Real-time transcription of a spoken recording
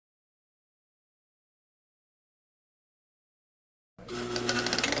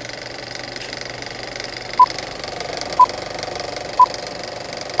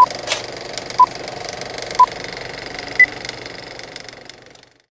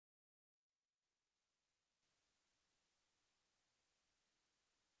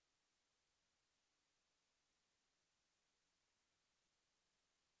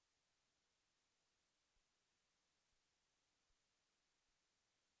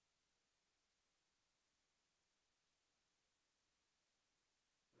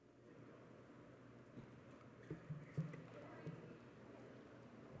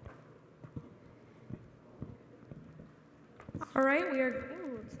All right,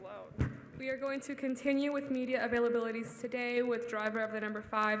 it's loud. We are going to continue with media availabilities today with driver of the number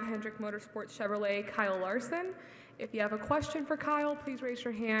 5 Hendrick Motorsports Chevrolet, Kyle Larson. If you have a question for Kyle, please raise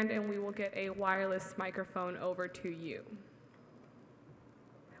your hand and we will get a wireless microphone over to you.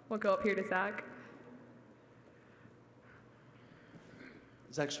 We'll go up here to Zach.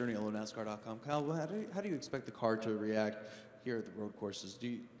 Zach Sterniolo, NASCAR.com. Kyle, how do you expect the car to react here at the road courses?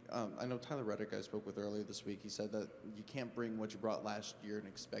 I know Tyler Reddick I spoke with earlier this week. He said that you can't bring what you brought last year and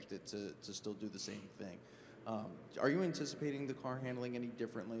expect it to still do the same thing. Are you anticipating the car handling any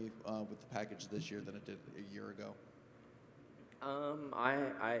differently with the package this year than it did a year ago?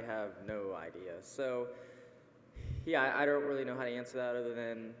 I have no idea. So, yeah, I don't really know how to answer that other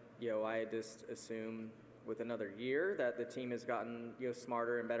than, I just assume with another year that the team has gotten,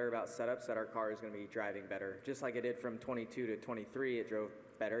 smarter and better about setups, that our car is going to be driving better. Just like it did from 22 to 23, it drove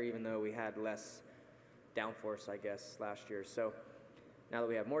better, even though we had less downforce, I guess, last year. So now that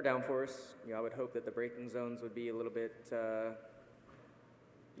we have more downforce, I would hope that the braking zones would be a little bit,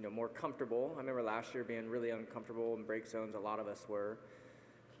 more comfortable. I remember last year being really uncomfortable in brake zones. A lot of us were.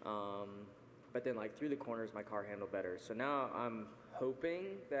 But then, through the corners, my car handled better. So now I'm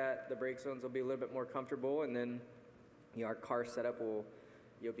hoping that the brake zones will be a little bit more comfortable, and then, our car setup will,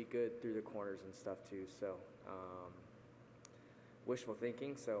 be good through the corners and stuff too. So, wishful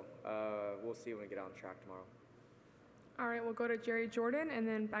thinking. So we'll see when we get on track tomorrow. All right, we'll go to Jerry Jordan and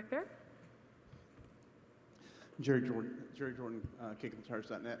then back there. Jerry Jordan,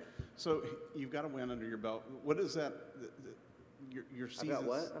 KickingTheTires.net. So you've got a win under your belt. What is that? Your season. I've got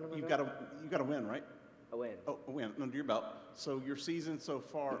what under my You belt? got a win, right? A win. Oh, a win under your belt. So your season so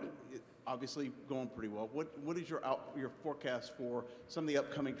far, obviously going pretty well. What is your forecast for some of the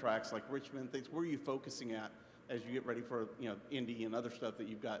upcoming tracks like Richmond? Things. Where are you focusing at as you get ready for Indy and other stuff that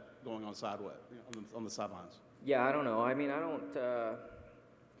you've got going on on the sidelines? Yeah, I don't know. I mean,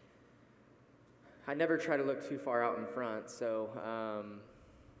 I never try to look too far out in front. So,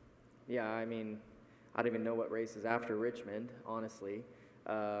 yeah, I mean, I don't even know what race is after Richmond, honestly.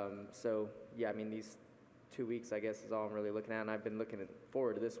 So, yeah, I mean, these 2 weeks, I guess, is all I'm really looking at. And I've been looking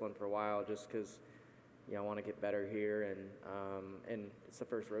forward to this one for a while just because, I want to get better here. And it's the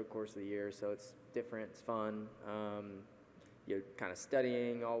first road course of the year, so it's different. It's fun. Kind of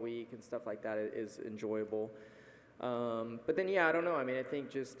studying all week and stuff like that is enjoyable. But then, yeah, I don't know. I mean, I think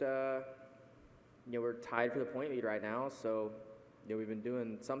just, we're tied for the point lead right now. So, we've been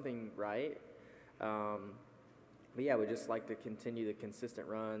doing something right. But yeah, we just like to continue the consistent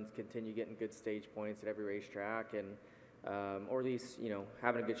runs, continue getting good stage points at every racetrack, and or at least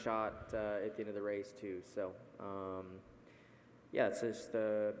having a good shot at the end of the race too. So yeah, it's just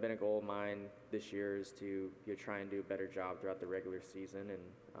been a goal of mine this year is to try and do a better job throughout the regular season. And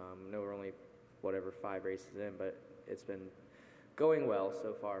I know we're only 5 races in, but it's been going well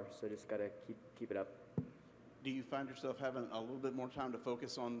so far. So just gotta keep it up. Do you find yourself having a little bit more time to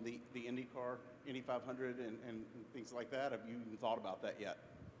focus on the IndyCar, Indy 500, and things like that? Have you even thought about that yet?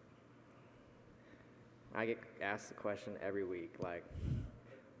 I get asked the question every week, like,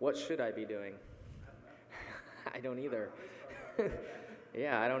 what should I be doing? I don't either.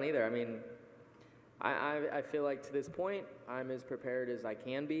 Yeah, I don't either. I mean, I feel like to this point, I'm as prepared as I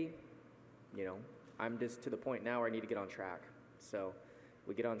can be. I'm just to the point now where I need to get on track. So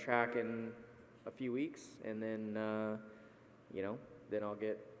we get on track in a few weeks, and then, then I'll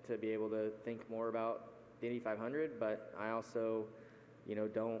get to be able to think more about the Indy 500, but I also,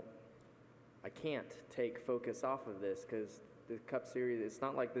 I can't take focus off of this because the Cup Series, it's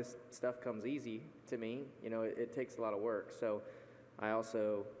not like this stuff comes easy to me. It takes a lot of work. So I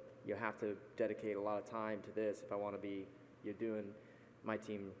also, have to dedicate a lot of time to this if I want to be, doing my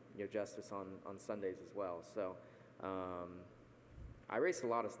team, justice on Sundays as well. So, I race a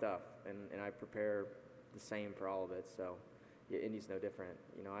lot of stuff, and I prepare the same for all of it. So, yeah, Indy's no different.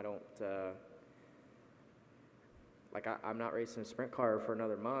 I don't I'm not racing a sprint car for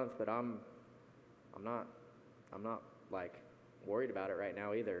another month, but I'm not like worried about it right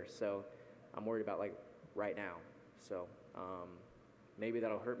now either. So, I'm worried about right now. So, maybe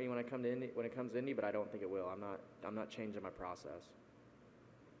that'll hurt me when it comes to Indy, but I don't think it will. I'm not changing my process.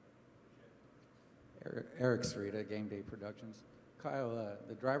 Eric Sarita, Game Day Productions. Kyle,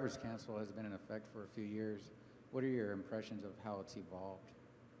 the driver's cancel has been in effect for a few years. What are your impressions of how it's evolved?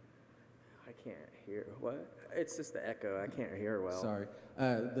 I can't hear. What? It's just the echo. I can't hear well. Sorry.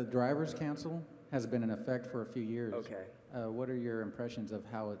 The driver's cancel has been in effect for a few years. Okay. What are your impressions of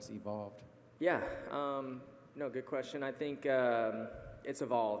how it's evolved? Yeah. No, good question. I think it's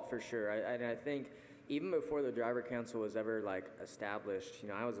evolved for sure. I think even before the driver cancel was ever established,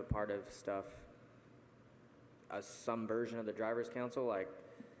 I was a part of stuff some version of the Drivers Council, like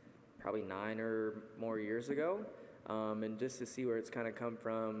probably 9 or more years ago, and just to see where it's kind of come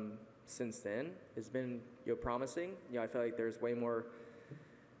from since then has been promising. I feel like there's way more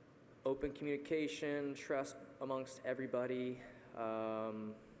open communication, trust amongst everybody,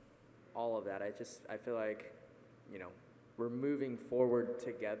 all of that. I feel like we're moving forward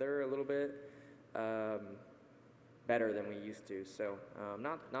together a little bit better than we used to. So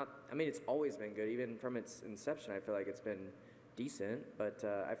I mean, it's always been good. Even from its inception, I feel like it's been decent, but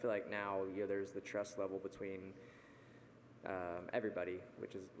I feel like now there's the trust level between everybody,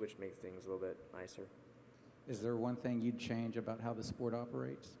 which makes things a little bit nicer. Is there one thing you'd change about how the sport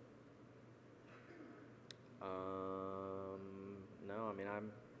operates? No, I mean,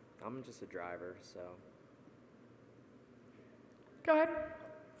 I'm just a driver, so. Go ahead.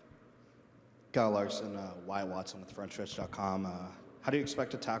 Kyle Larson, Wyatt Watson with FrontStretch.com. How do you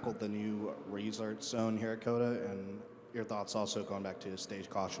expect to tackle the new restart zone here at COTA, and your thoughts also going back to stage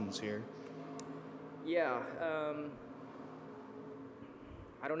cautions here? Yeah,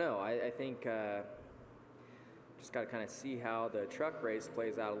 I don't know. I think just got to kind of see how the truck race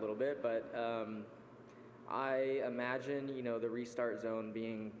plays out a little bit, but I imagine, the restart zone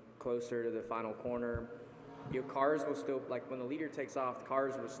being closer to the final corner. Cars will still, like when the leader takes off,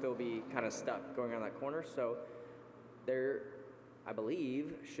 cars will still be kind of stuck going around that corner. So there, I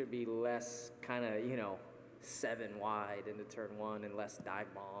believe, should be less kind of, 7 wide into turn 1 and less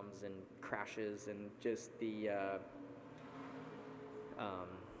dive bombs and crashes and just the,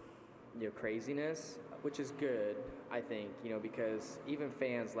 craziness, which is good, I think, because even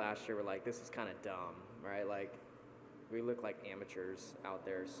fans last year were like, this is kind of dumb, right? Like, we look like amateurs out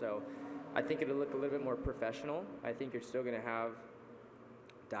there. So I think it'll look a little bit more professional. I think you're still going to have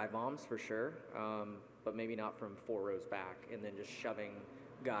dive bombs for sure, but maybe not from 4 rows back and then just shoving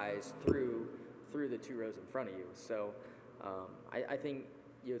guys through the 2 rows in front of you. So I think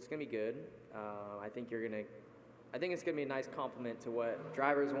it's going to be good. I think it's going to be a nice compliment to what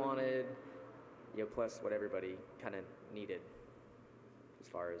drivers wanted, plus what everybody kind of needed as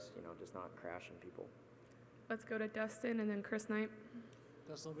far as, just not crashing people. Let's go to Dustin and then Chris Knight.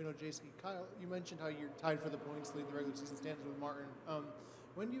 Dustin Lobino, J-Ski. Kyle, you mentioned how you're tied for the points lead in the regular season standings with Martin.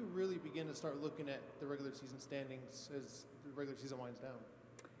 When do you really begin to start looking at the regular season standings as the regular season winds down?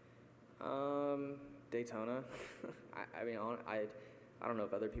 Daytona. I mean, I don't know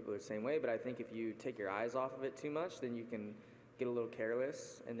if other people are the same way, but I think if you take your eyes off of it too much, then you can get a little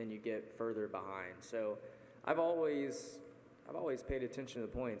careless, and then you get further behind. So I've always paid attention to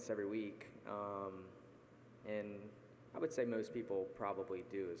the points every week, and I would say most people probably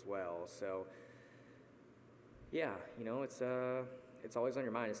do as well. So yeah, it's always on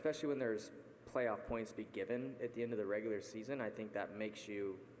your mind, especially when there's playoff points to be given at the end of the regular season. I think that makes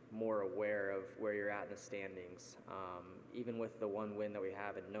you more aware of where you're at in the standings, even with the one win that we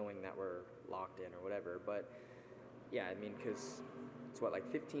have and knowing that we're locked in or whatever. But yeah, I mean, because it's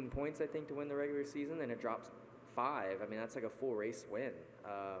like 15 points, I think, to win the regular season, then it drops 5. I mean, that's like a full race win.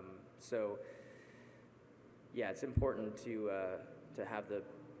 So yeah, it's important to have the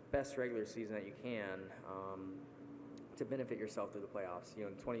best regular season that you can to benefit yourself through the playoffs.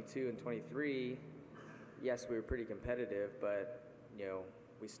 In 22 and 23, yes, we were pretty competitive, but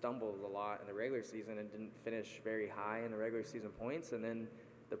we stumbled a lot in the regular season and didn't finish very high in the regular season points, and then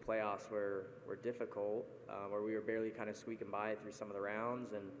the playoffs were difficult, where we were barely kind of squeaking by through some of the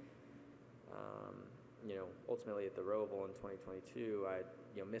rounds, and ultimately at the Roval in 2022, I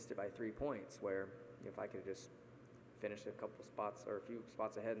missed it by 3 points, where if I could have just finished a couple spots or a few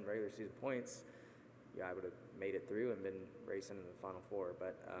spots ahead in regular season points, I would have made it through and been racing in the Final 4.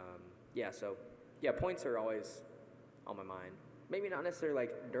 But points are always on my mind. Maybe not necessarily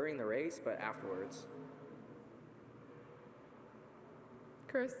like during the race, but afterwards.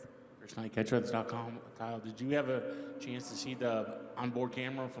 Chris. Chris Knight, catchruns.com. Kyle, did you have a chance to see the onboard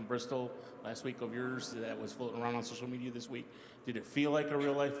camera from Bristol last week of yours that was floating around on social media this week? Did it feel like a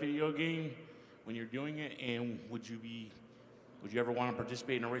real life video game when you're doing it? And would you ever want to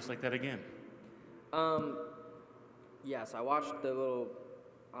participate in a race like that again? Yes, I watched the little,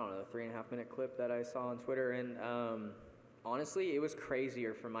 3.5-minute clip that I saw on Twitter, and honestly, it was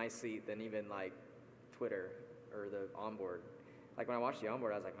crazier from my seat than even like Twitter or the onboard. Like when I watched the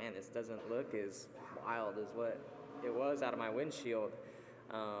onboard, I was like, man, this doesn't look as wild as what it was out of my windshield.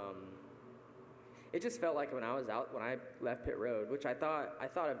 It just felt like when I left pit road, which I thought I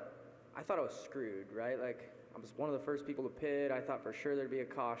was screwed, right? Like I was one of the first people to pit. I thought for sure there'd be a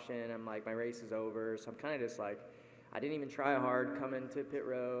caution. I'm like, my race is over. So I'm kind of just like, I didn't even try hard coming to pit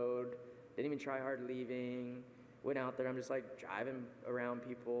road. Didn't even try hard leaving. Went out there. I'm just like driving around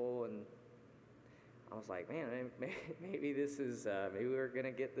people, and I was like, man, maybe this is, maybe we're going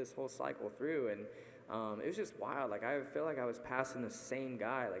to get this whole cycle through. And it was just wild. Like, I feel like I was passing the same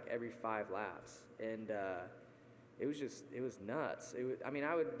guy, like, every 5 laps. And it was nuts.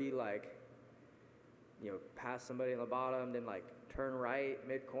 I would be like, pass somebody on the bottom, then, like, turn right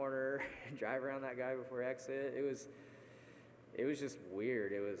mid-corner, drive around that guy before exit. It was just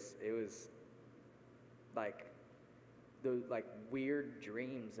weird. It was like the weird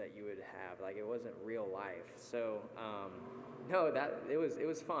dreams that you would have. Like, it wasn't real life. So no, it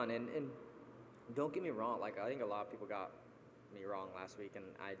was fun. And don't get me wrong. Like, I think a lot of people got me wrong last week, and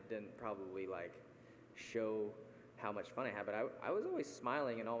I didn't probably like show how much fun I had. But I was always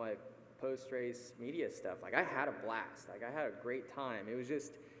smiling in all my post-race media stuff. Like, I had a blast. Like, I had a great time. It was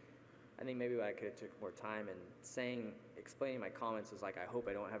just, I think maybe I could have took more time, and explaining my comments was like, I hope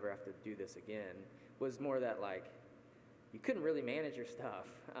I don't ever have to do this again, was more that, like, you couldn't really manage your stuff.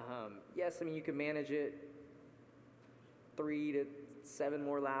 Yes, I mean, you could manage it 3 to 7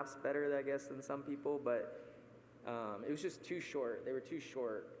 more laps better, I guess, than some people, but it was just too short. They were too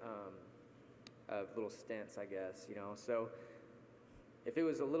short of little stints, I guess, so if it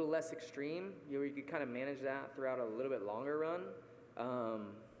was a little less extreme, you could kind of manage that throughout a little bit longer run,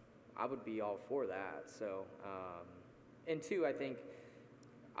 I would be all for that. So, and 2, I think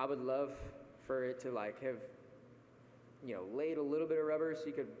I would love for it to like have, laid a little bit of rubber so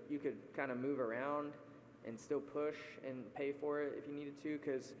you could kind of move around and still push and pay for it if you needed to,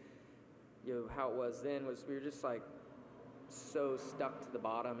 because how it was then was we were just like so stuck to the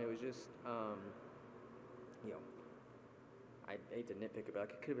bottom. It was just I hate to nitpick it, but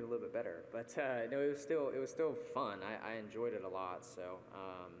it could have been a little bit better. But no, it was still fun. I enjoyed it a lot. So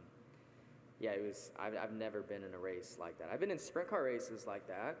yeah, it was. I've never been in a race like that. I've been in sprint car races like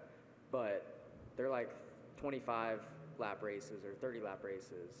that, but they're like 25 lap races or 30 lap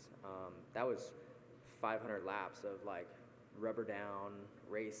races. That was 500 laps of like rubber down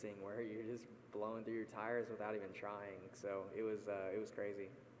racing where you're just blowing through your tires without even trying. So it was crazy.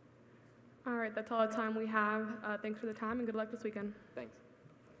 All right, that's all the time we have. Thanks for the time, and good luck this weekend. Thanks.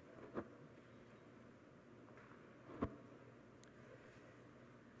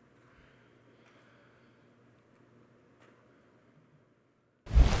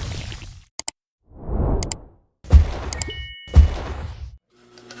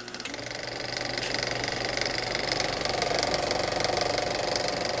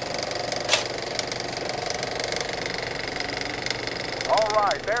 All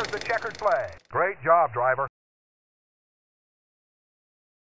right, there's the checkered flag. Great job, driver.